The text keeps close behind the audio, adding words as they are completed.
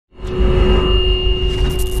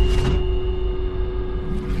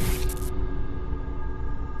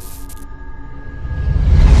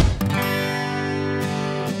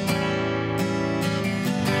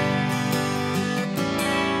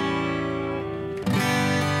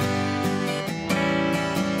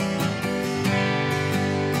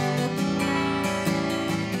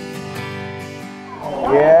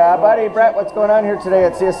buddy. Brett, what's going on here today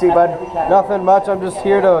at CSC, bud? Nothing much. I'm just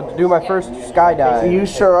here to do my first skydive. You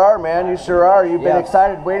sure are, man. You sure are. You've been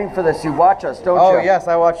excited waiting for this. You watch us, don't you? Oh, yes.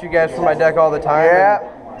 I watch you guys from my deck all the time. Yeah.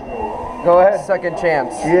 Go ahead. Second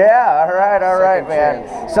chance. Yeah, all right, man.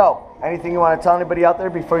 Chance. So, anything you want to tell anybody out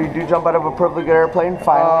there before you do jump out of a privileged airplane?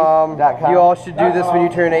 Finally.com. You all should do this when you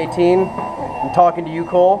turn 18. I'm talking to you,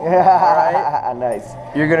 Cole. Yeah. All right? Nice.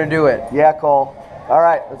 You're going to do it. Yeah, Cole. All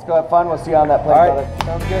right, let's go have fun. We'll see you on that plane, brother.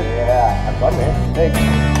 Sounds good. Yeah, have fun, man.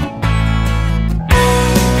 Thanks.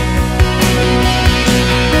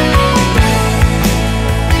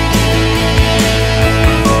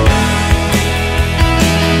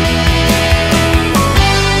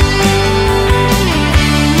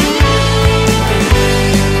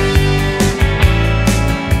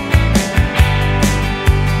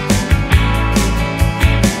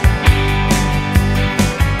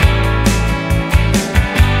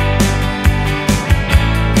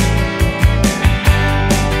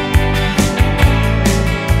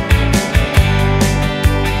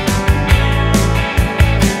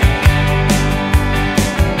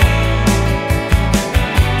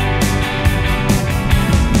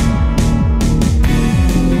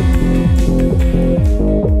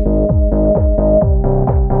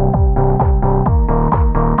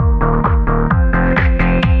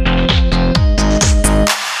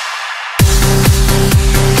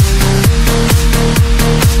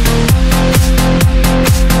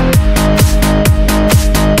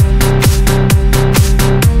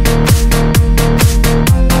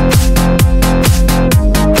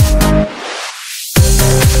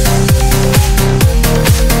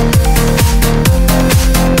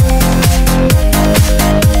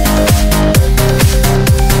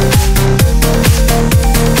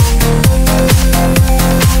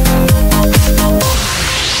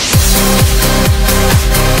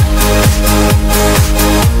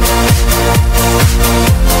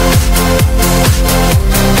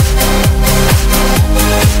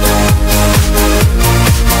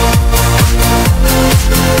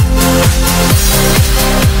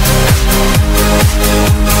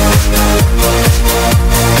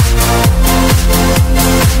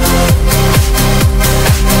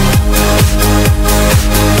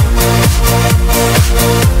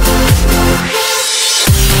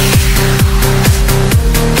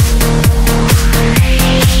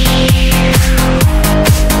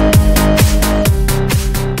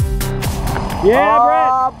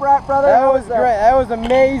 Yeah, Brett, brother. That was great. That was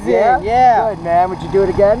amazing. Yeah. Good, man. Would you do it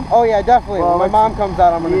again? Oh, yeah, definitely. Well, when my mom comes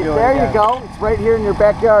out, I'm going to do it There again. you go. It's right here in your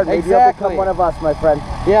backyard. Maybe you'll become one of us, my friend.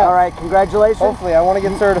 Yeah. All right, congratulations. Hopefully, I want to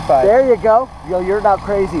get certified. There you go. You're not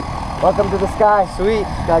crazy. Welcome to the sky. Sweet.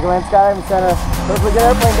 Chicagoland Skydiving Center.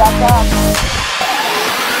 PrivilegedAirplane.com.